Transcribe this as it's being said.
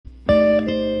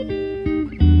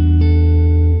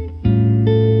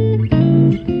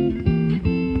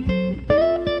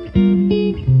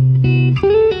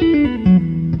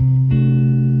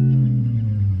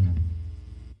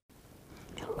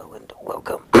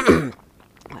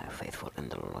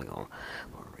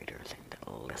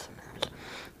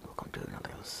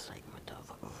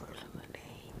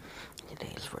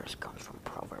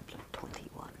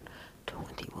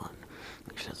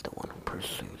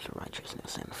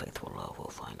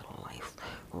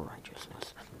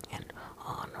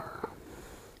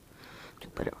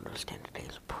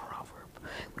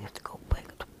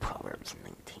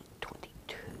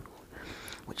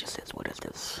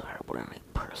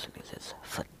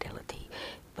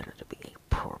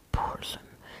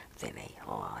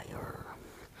liar.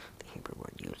 The Hebrew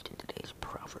word used in today's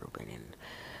proverb and in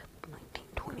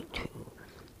 1922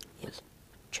 is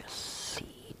chesed.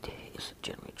 It's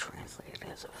generally translated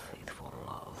as a faithful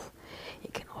love.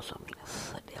 It can also mean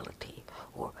fidelity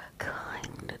or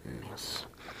kindness.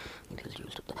 It is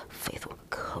used of the faithful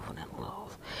covenant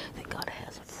love that God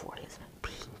has for his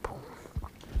people.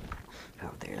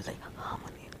 However, there is a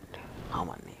homonym,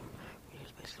 which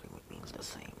is basically what means the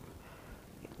same.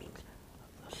 It means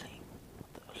the same.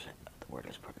 The word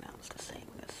is pronounced the same,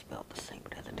 it's spelled the same,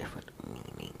 but has a different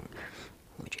meaning,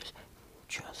 which is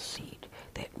chesed.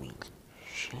 That means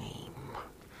shame.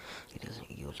 It is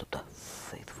used of the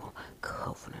faithful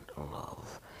covenant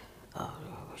love.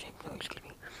 Excuse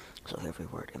me. So every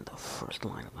word in the first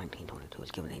line of 1922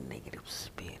 is given a negative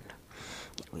spin.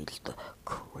 It reads, the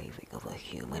craving of a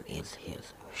human is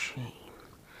his shame.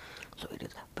 So it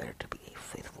is better to be a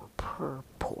faithful poor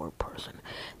person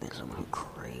than someone who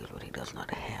craves what he does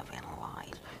not have and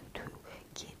lies to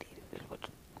get it. Is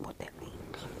what that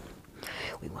means.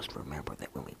 We must remember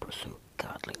that when we pursue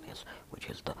godliness, which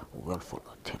is the willful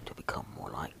attempt to become more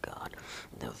like God,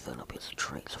 develop his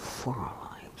traits for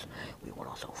our lives, we will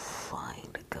also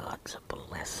find God's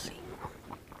blessing.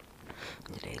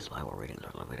 Today's Bible readings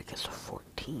are Leviticus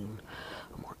 14,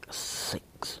 Mark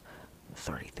 6,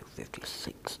 30 through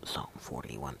 56, Psalm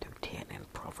 41 through 10,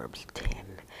 and Proverbs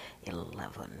 10,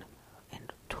 11,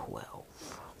 and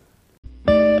 12.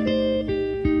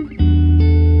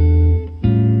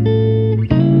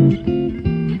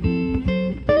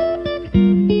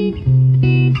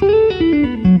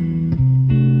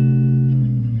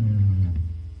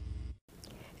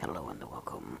 Hello and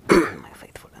welcome, my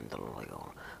faithful and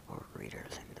loyal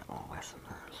readers and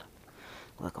listeners.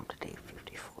 Welcome to day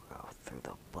 54 through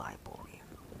the Bible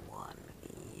in 1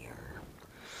 year.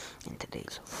 And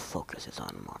today's focus is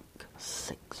on Mark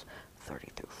 6, 30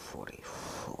 through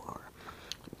 44.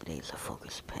 In today's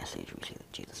focus passage, we see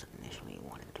that Jesus initially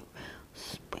wanted to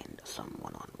spend some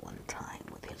one-on-one time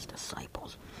with his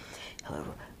disciples.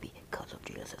 However, because of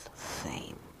Jesus'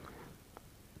 fame,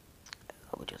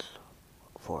 which is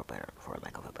for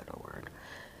lack of a better word,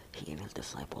 he and his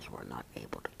disciples were not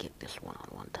able to get this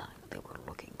one-on-one time they were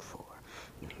looking for.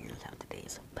 And here's how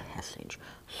today's passage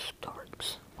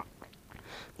starts.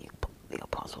 The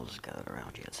apostles gathered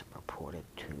around Jesus and reported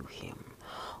to him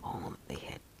all that they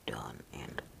had done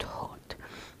and taught,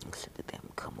 and said to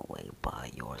them, "Come away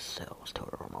by yourselves to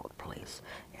a remote place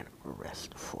and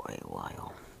rest for a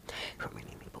while." For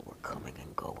many people were coming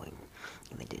and going,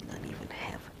 and they did not even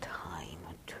have time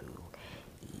to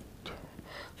eat.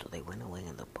 So they went away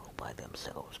in the boat by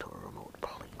themselves to a remote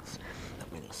place.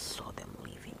 But many saw them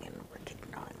leaving and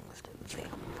recognized them.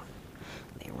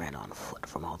 They ran on foot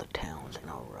from all the towns and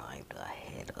arrived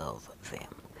ahead of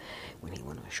them. When he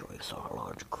went ashore, he saw a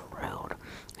large crowd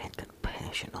and had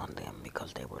compassion on them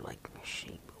because they were like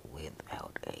sheep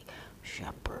without a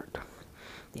shepherd.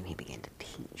 Then he began to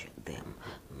teach them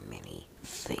many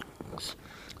things.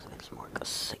 So that's Mark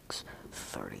 6,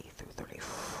 30 through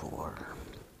 34.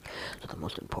 So the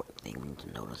most important thing we need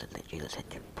to notice is that Jesus had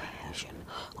compassion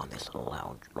on this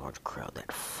large crowd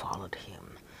that followed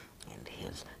him and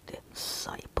his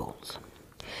disciples.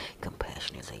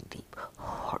 Compassion is a deep,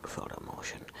 heartfelt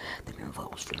emotion that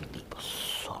involves feeling deep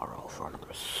sorrow for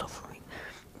another's suffering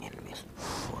and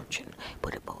misfortune,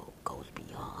 but it goes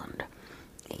beyond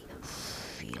a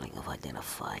feeling of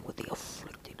identifying with the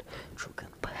afflicted. True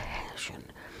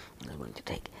compassion is willing to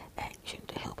take action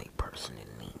to help a person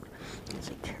in need. It's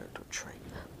a character trait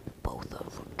both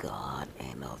of God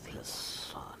and of his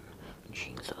Son,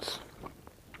 Jesus.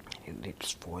 And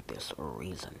it's for this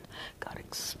reason God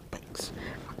expects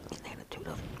an attitude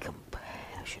of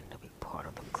compassion to be part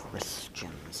of the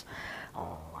Christian's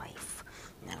life.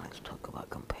 Now let's talk about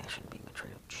compassion being a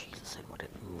trait of Jesus and what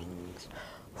it means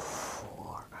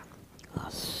for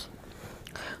us.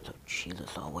 So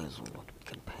Jesus always looked with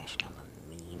compassion on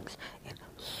the needs and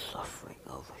suffering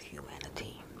of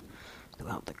humanity.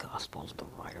 Throughout the Gospels, the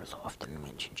writers often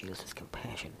mention Jesus'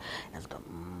 compassion as the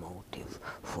motive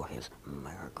for his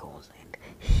miracles and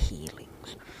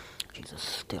healings. Jesus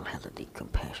still has a deep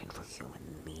compassion for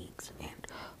human needs and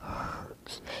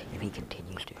hurts, and he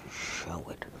continues to show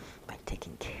it by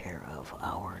taking care of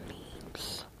our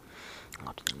needs,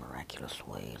 often in miraculous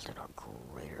ways that are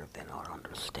greater than our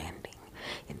understanding.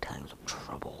 In times of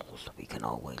troubles, we can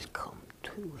always come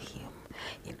to him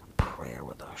in prayer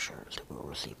with assurance that we will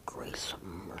receive grace,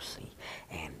 mercy,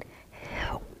 and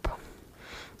help.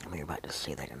 And we're about to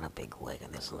see that in a big way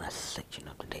in this last section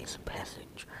of today's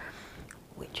passage,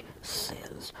 which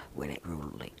says, "When it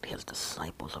grew late, his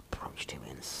disciples approached him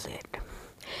and said,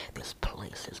 This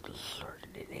place is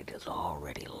deserted and it is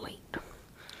already late.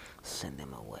 Send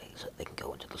them away so they can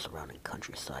go into the surrounding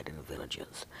countryside and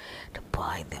villages to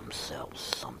buy themselves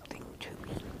something to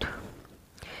eat.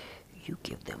 You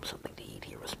give them something to eat,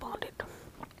 he responded.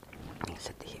 He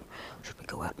said to him, should we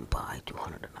go out and buy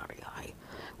 200 denarii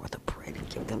worth of bread and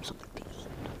give them something to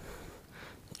eat?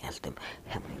 He asked them,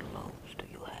 how many loaves do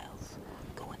you have?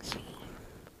 Go and see.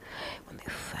 When they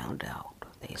found out,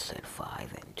 they said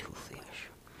 5 and 2 fish.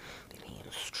 Then he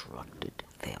instructed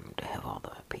them to have all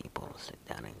the people sit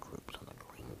down in groups on the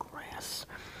green grass.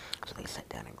 So they sat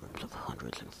down in groups of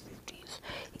hundreds and fifties.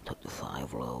 He took the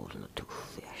 5 loaves and the 2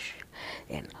 fish,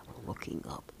 and looking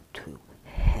up to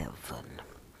heaven,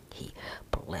 he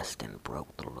blessed and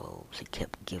broke the loaves. He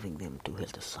kept giving them to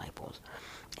his disciples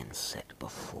and set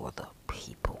before the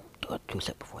people.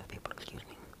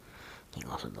 He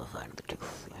also divided the 2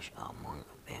 fish among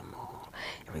them all.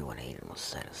 Everyone ate and was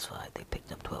satisfied. They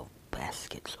picked up 12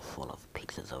 baskets full of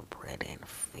pieces of bread and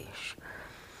fish.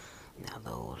 Now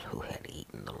those who had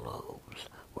eaten the loaves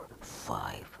were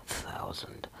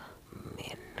 5,000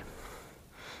 men.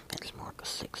 That's Mark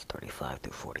 6:35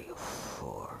 through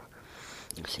 44.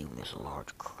 You see this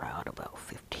large crowd, about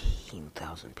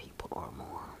 15,000 people or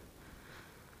more,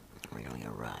 really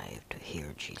arrived to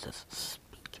hear Jesus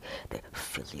speak. Their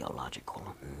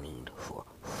physiological need for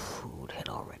food had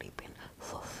already been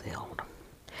fulfilled.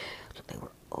 So they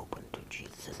were open to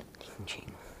Jesus'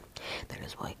 teaching. That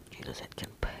is why Jesus had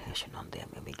compassion on them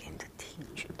and began to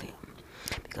teach them,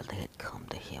 because they had come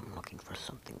to him looking for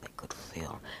something that could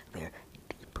fill their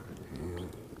deeper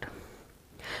need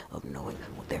of knowing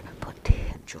what their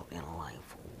potential in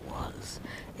life was,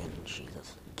 and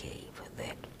Jesus gave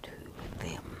that to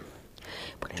them.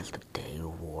 But as the day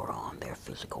wore on, their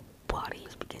physical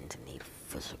bodies began to need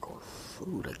physical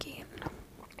food again,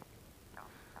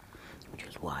 which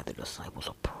is why the disciples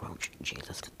approached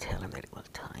Jesus to tell him that it was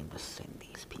time to send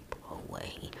these people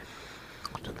away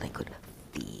so they could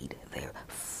feed their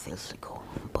physical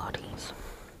bodies.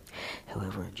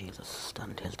 However, Jesus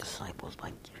stunned his disciples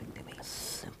by giving them a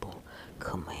simple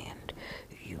command.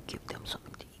 You give them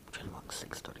something to eat, which is Mark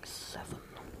 6:37.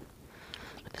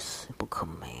 This simple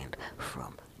command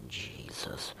from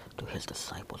Jesus to his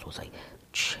disciples was a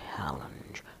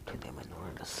challenge to them in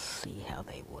order to see how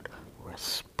they would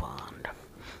respond.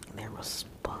 And their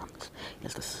response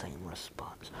is the same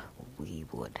response we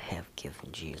would have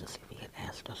given Jesus if he had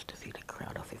asked us to feed a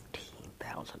crowd of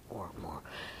 15,000 or more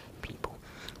people.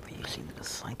 For you see, the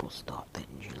disciples thought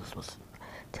that Jesus was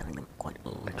telling them quite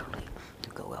literally to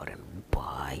go out and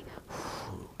buy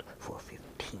food for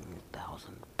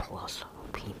 15,000 plus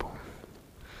people.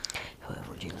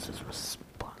 However, Jesus'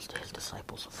 response to his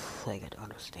disciples failed to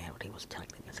understand what he was telling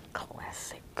them is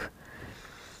classic.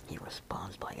 He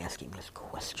responds by asking this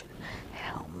question,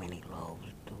 how many loaves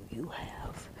do you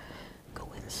have?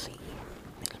 Go and see.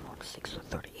 It's Mark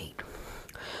 6:38.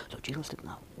 So Jesus did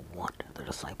not want the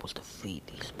disciples to feed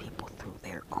these people through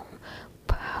their own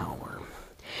power,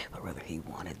 but rather he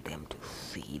wanted them to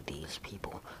feed these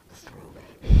people through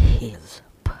his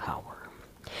power.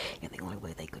 And the only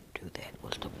way they could do that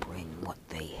was to bring what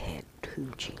they had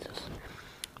to Jesus,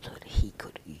 so that he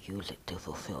could use it to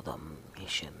fulfill the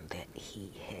mission that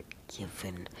he had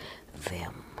given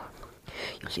them.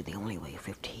 You see, the only way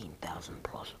 15,000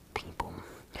 plus people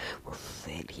were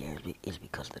fed here is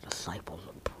because the disciples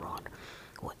brought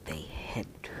what they had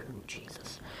to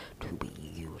Jesus to be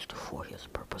used for his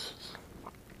purposes.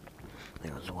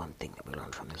 There is one thing that we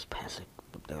learn from this passage,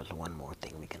 but there is one more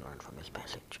thing we can learn from this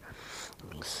passage.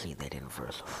 We see that in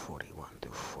verse 41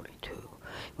 through 42,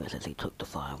 where it says he took the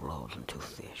 5 loaves and 2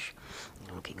 fish,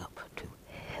 and looking up to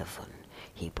heaven,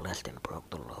 he blessed and broke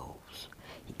the loaves.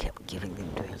 He kept giving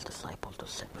them to his disciples to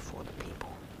set before the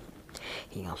people.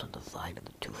 He also divided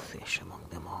the 2 fish among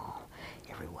them all.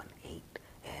 Everyone ate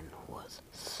and was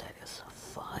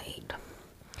satisfied.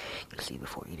 You see,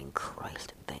 before eating,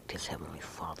 Christ thanked his heavenly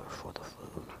Father for the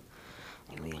food.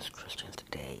 And we as Christians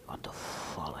today ought to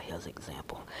follow his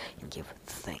example and give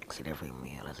thanks at every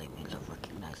meal as a means of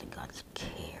recognizing God's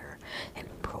care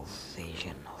and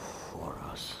provision for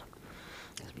us.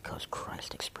 It's because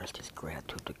Christ expressed his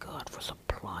gratitude to God for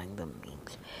supplying the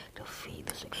means to feed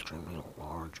this extremely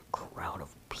large crowd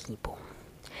of people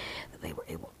that they were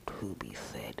able to be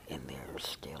fed, and there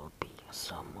still be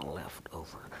some left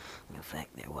over. In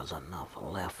fact, there was enough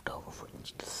left over for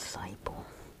each disciple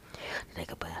to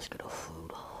take a basket of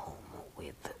food home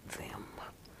with them.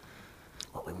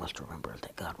 What we must remember is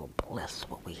that God will bless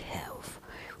what we have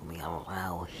when we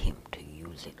allow him to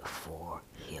use it for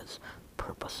his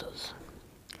purposes.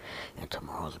 And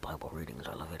tomorrow's Bible readings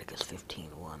are Leviticus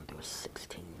 15:1 through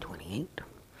 16:28.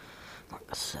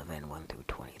 Mark 7, 1 through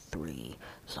 23,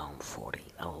 Psalm 40,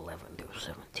 11 through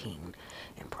 17,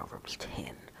 and Proverbs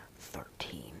 10,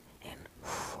 13, and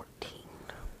 14.